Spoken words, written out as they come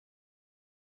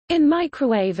In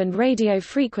microwave and radio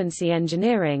frequency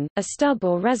engineering, a stub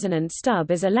or resonant stub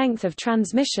is a length of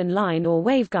transmission line or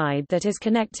waveguide that is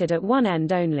connected at one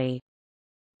end only.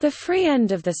 The free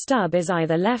end of the stub is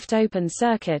either left open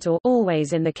circuit or,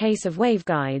 always in the case of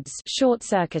waveguides,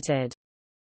 short-circuited.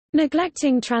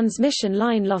 Neglecting transmission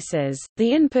line losses,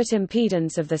 the input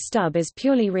impedance of the stub is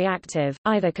purely reactive,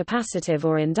 either capacitive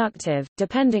or inductive,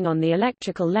 depending on the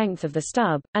electrical length of the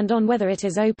stub, and on whether it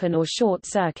is open or short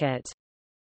circuit.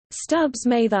 Stubs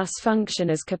may thus function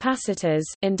as capacitors,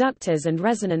 inductors and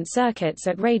resonant circuits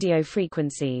at radio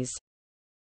frequencies.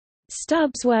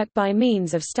 Stubs work by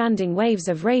means of standing waves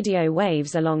of radio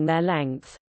waves along their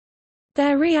length.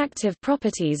 Their reactive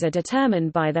properties are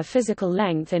determined by their physical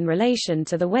length in relation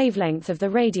to the wavelength of the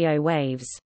radio waves.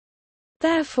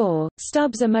 Therefore,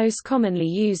 stubs are most commonly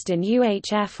used in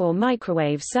UHF or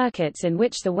microwave circuits in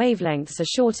which the wavelengths are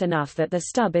short enough that the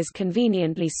stub is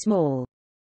conveniently small.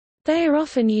 They are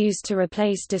often used to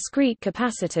replace discrete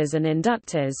capacitors and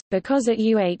inductors, because at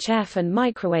UHF and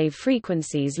microwave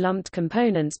frequencies lumped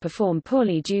components perform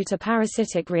poorly due to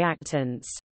parasitic reactance.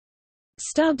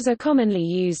 Stubs are commonly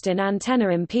used in antenna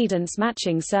impedance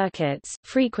matching circuits,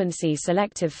 frequency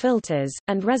selective filters,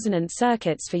 and resonant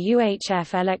circuits for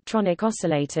UHF electronic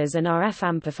oscillators and RF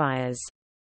amplifiers.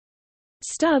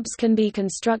 Stubs can be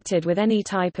constructed with any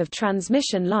type of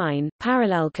transmission line,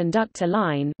 parallel conductor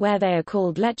line where they are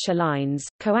called Lecture lines,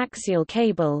 coaxial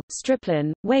cable,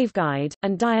 stripline, waveguide,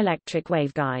 and dielectric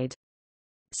waveguide.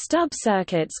 Stub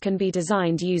circuits can be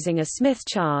designed using a Smith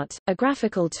chart, a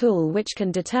graphical tool which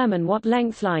can determine what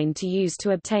length line to use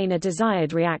to obtain a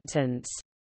desired reactance.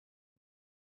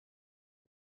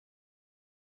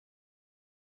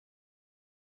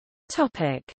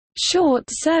 Topic: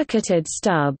 Short-circuited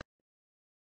stub.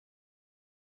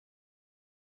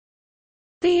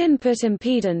 The input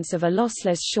impedance of a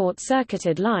lossless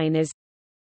short-circuited line is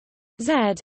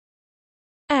Z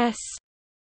S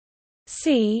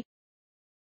C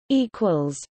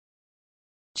equals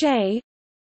J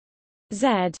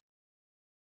Z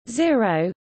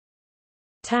 0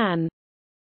 tan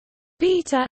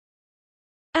beta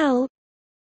L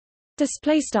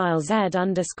display style Z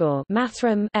underscore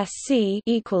mathrm SC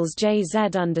equals J Z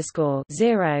underscore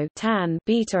 0 tan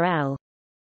beta L,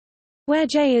 where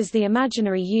J is the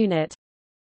imaginary unit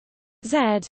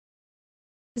Z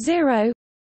 0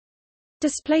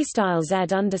 display style Z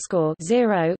underscore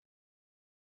 0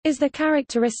 is the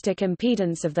characteristic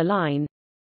impedance of the line.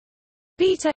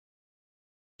 Beta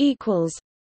equals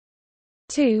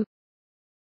 2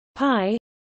 pi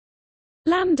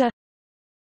lambda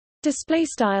display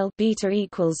style beta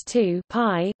equals 2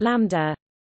 pi lambda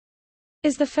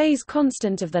is the phase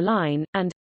constant of the line,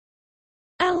 and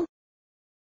L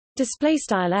display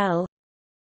style L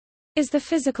is the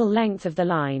physical length of the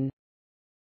line.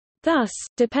 Thus,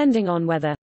 depending on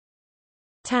whether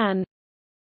tan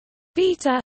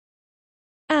beta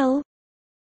L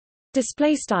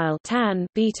display style tan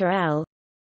beta L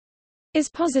is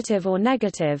positive or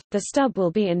negative, the stub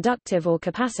will be inductive or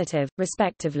capacitive,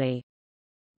 respectively.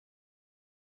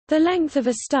 The length of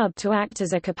a stub to act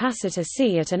as a capacitor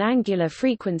C at an angular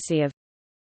frequency of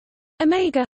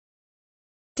omega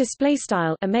display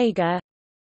style omega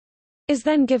is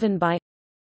then given by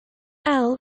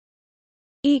L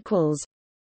equals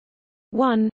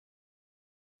 1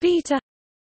 beta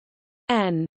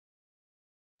n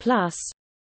plus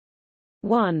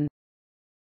 1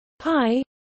 pi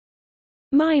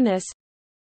minus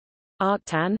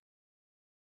arctan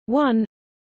 1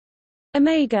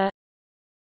 omega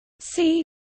C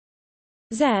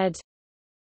Z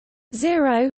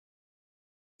 0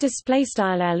 display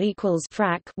style L equals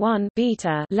frac 1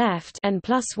 beta left n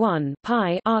plus 1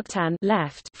 pi arctan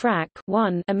left frac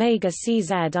 1 omega C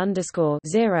Z underscore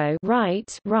 0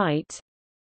 right.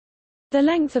 The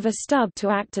length of a stub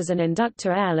to act as an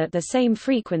inductor L at the same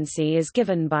frequency is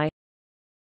given by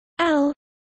L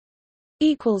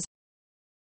equals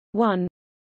 1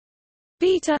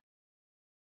 beta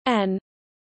n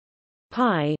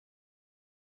pi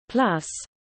plus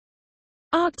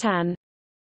arctan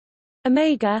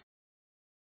omega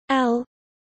L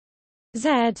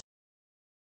Z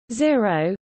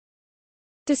 0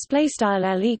 display style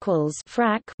L equals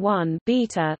frac 1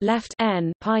 beta left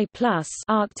n pi plus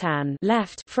arctan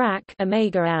left frac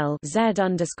omega L Z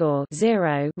underscore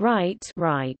 0 right.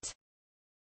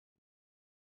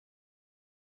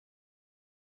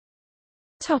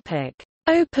 Topic: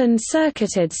 Open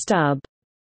circuited stub.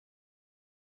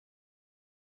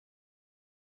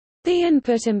 The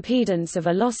input impedance of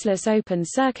a lossless open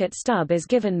circuit stub is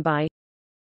given by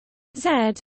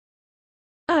Z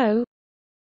O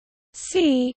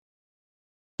C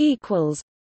equals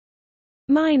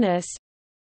minus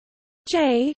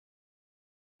J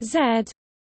Z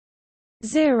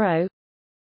 0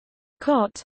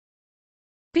 cot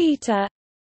beta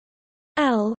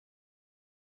L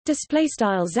display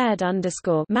style Z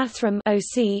underscore mathrm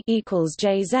OC equals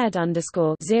JZ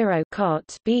underscore 0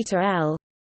 cot beta L.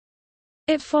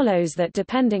 It follows that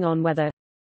depending on whether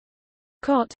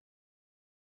cot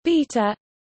beta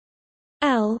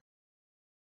L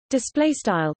display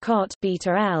style cot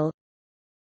beta L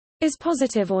is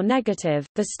positive or negative,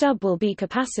 the stub will be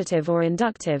capacitive or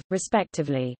inductive,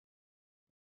 respectively.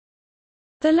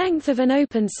 The length of an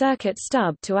open circuit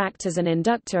stub to act as an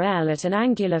inductor L at an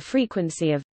angular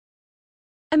frequency of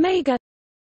omega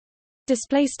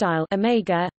display style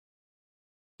omega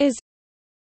is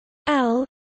L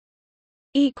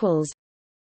equals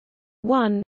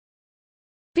 1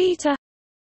 beta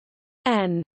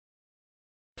n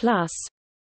plus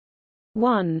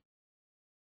 1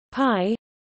 pi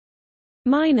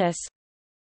minus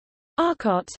r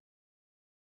cot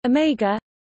omega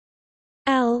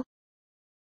L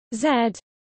Z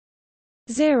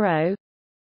 0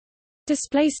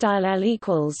 display style L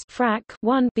equals frac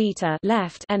 1 beta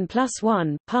left n plus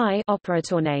 1 pi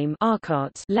operator name r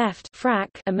cot left frac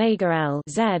omega L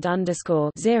Z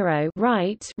underscore 0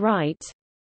 right.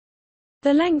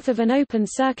 The length of an open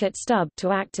circuit stub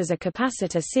to act as a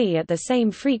capacitor C at the same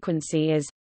frequency is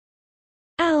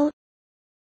L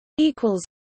equals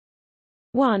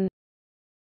 1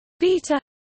 beta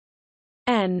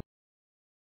n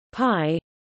pi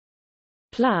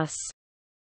plus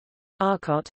r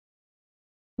cot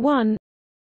 1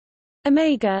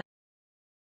 omega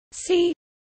C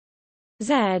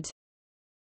Z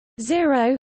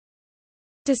 0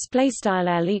 display style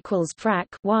L equals frac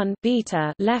 1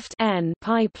 beta left n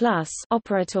pi plus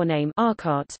operator name r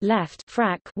cot left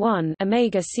frac 1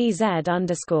 omega C Z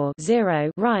underscore 0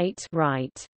 right.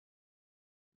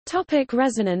 Topic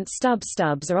resonant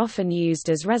stubs are often used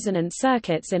as resonant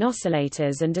circuits in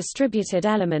oscillators and distributed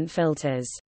element filters.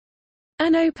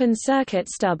 An open circuit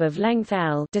stub of length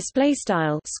L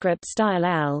script style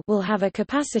L will have a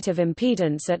capacitive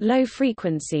impedance at low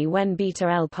frequency when beta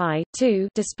L pi 2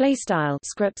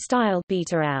 script style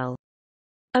beta L.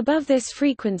 Above this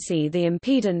frequency the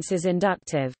impedance is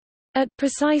inductive. At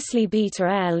precisely beta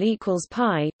L equals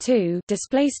pi 2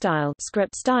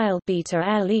 script style beta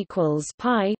L equals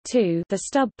pi 2 the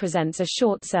stub presents a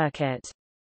short circuit.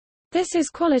 This is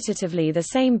qualitatively the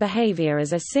same behavior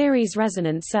as a series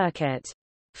resonant circuit.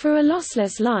 For a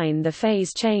lossless line the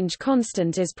phase change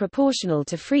constant is proportional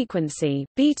to frequency,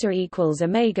 beta equals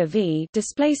omega v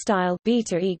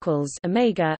beta equals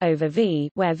omega over v,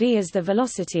 where v is the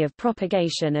velocity of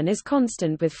propagation and is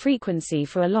constant with frequency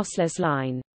for a lossless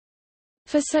line.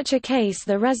 For such a case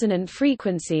the resonant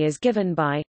frequency is given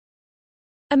by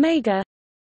omega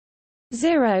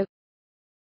 0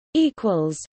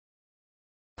 equals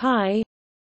pi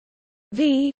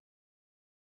v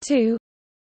 2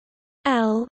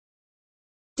 L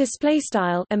display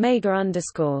style omega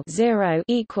underscore 0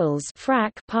 equals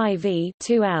frac pi v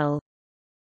 2 L.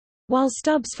 While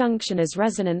stubs function as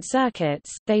resonant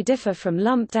circuits, they differ from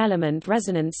lumped element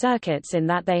resonant circuits in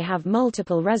that they have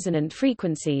multiple resonant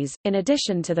frequencies in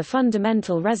addition to the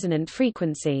fundamental resonant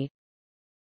frequency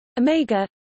omega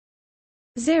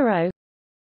 0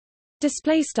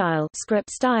 display style script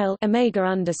style omega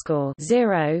underscore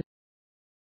 0.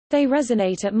 They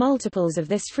resonate at multiples of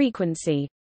this frequency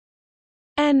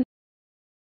n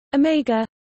omega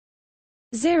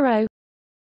 0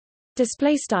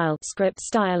 display style script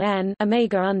style n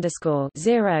omega underscore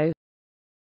 0.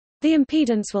 The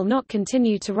impedance will not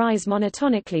continue to rise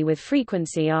monotonically with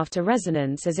frequency after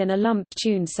resonance as in a lumped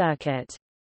tuned circuit.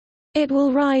 It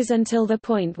will rise until the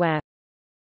point where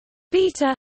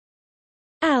beta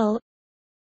L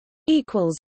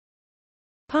equals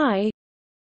pi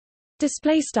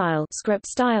display style script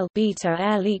style beta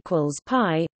L equals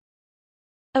pi,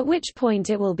 at which point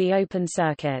it will be open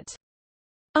circuit.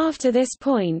 After this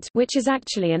point, which is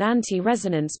actually an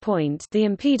anti-resonance point, the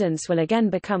impedance will again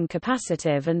become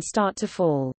capacitive and start to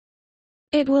fall.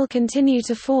 It will continue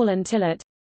to fall until at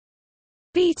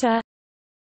beta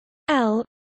L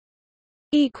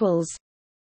equals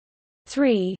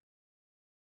 3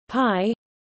 pi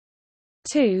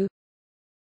 2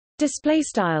 display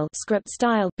style script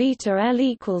style beta L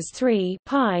equals 3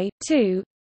 pi 2.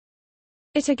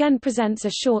 It again presents a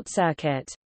short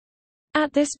circuit.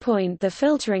 At this point the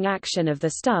filtering action of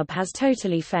the stub has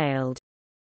totally failed.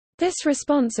 This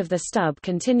response of the stub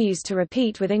continues to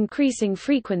repeat with increasing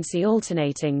frequency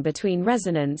alternating between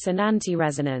resonance and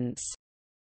anti-resonance.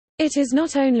 It is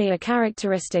not only a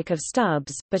characteristic of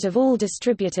stubs, but of all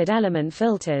distributed element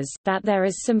filters, that there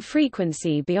is some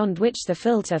frequency beyond which the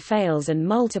filter fails and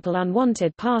multiple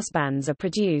unwanted passbands are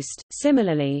produced.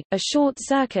 Similarly, a short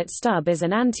circuit stub is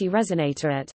an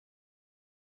anti-resonator at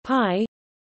pi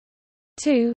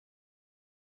 2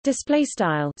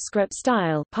 script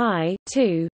style pi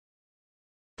 2.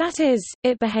 That is,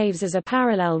 it behaves as a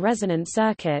parallel resonant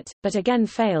circuit, but again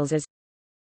fails as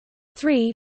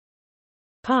 3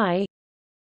 pi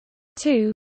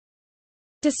 2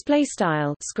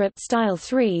 script style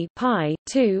 3 pi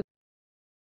 2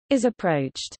 is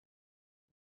approached.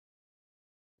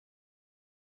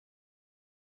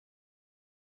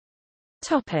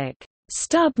 Topic: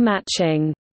 Stub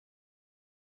matching.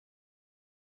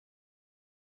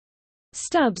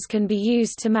 Stubs can be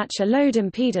used to match a load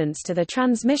impedance to the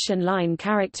transmission line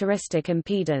characteristic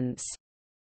impedance.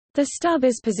 The stub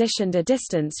is positioned a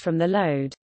distance from the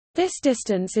load. This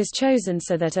distance is chosen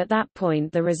so that at that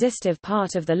point the resistive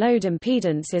part of the load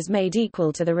impedance is made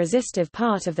equal to the resistive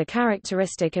part of the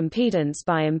characteristic impedance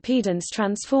by impedance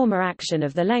transformer action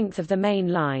of the length of the main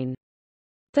line.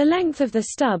 The length of the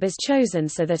stub is chosen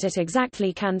so that it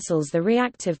exactly cancels the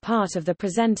reactive part of the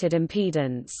presented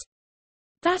impedance.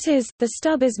 That is, the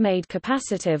stub is made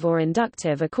capacitive or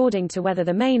inductive according to whether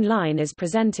the main line is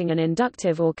presenting an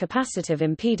inductive or capacitive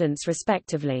impedance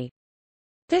respectively.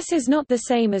 This is not the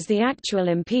same as the actual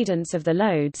impedance of the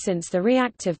load, since the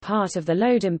reactive part of the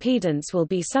load impedance will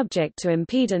be subject to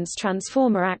impedance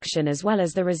transformer action as well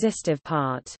as the resistive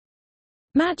part.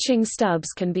 Matching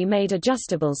stubs can be made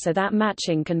adjustable so that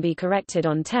matching can be corrected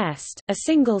on test. A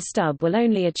single stub will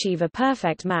only achieve a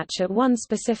perfect match at one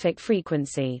specific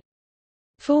frequency.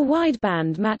 For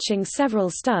wideband matching, several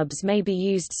stubs may be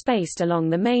used spaced along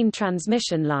the main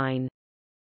transmission line.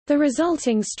 The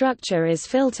resulting structure is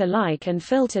filter-like and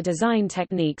filter design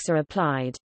techniques are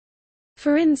applied.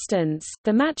 For instance,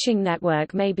 the matching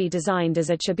network may be designed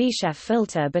as a Chebyshev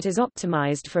filter but is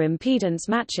optimized for impedance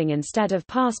matching instead of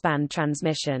passband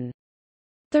transmission.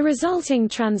 The resulting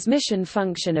transmission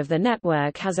function of the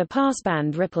network has a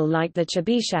passband ripple like the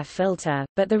Chebyshev filter,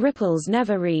 but the ripples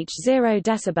never reach 0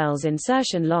 dB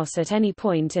insertion loss at any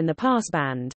point in the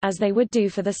passband, as they would do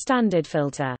for the standard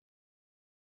filter.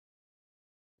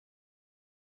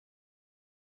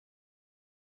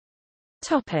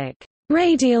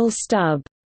 Radial stub.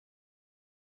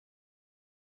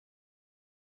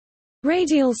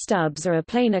 Radial stubs are a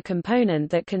planar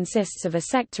component that consists of a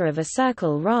sector of a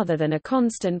circle rather than a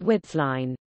constant width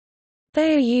line.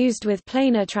 They are used with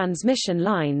planar transmission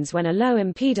lines when a low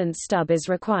impedance stub is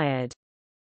required.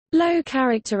 Low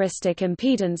characteristic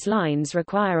impedance lines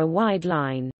require a wide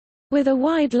line. With a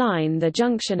wide line, the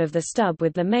junction of the stub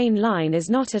with the main line is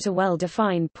not at a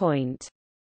well-defined point.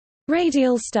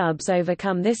 Radial stubs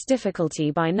overcome this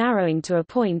difficulty by narrowing to a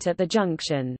point at the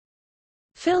junction.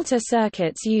 Filter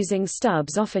circuits using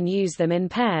stubs often use them in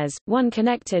pairs, one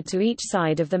connected to each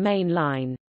side of the main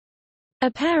line.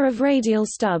 A pair of radial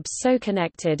stubs so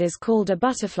connected is called a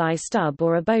butterfly stub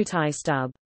or a bowtie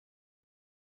stub.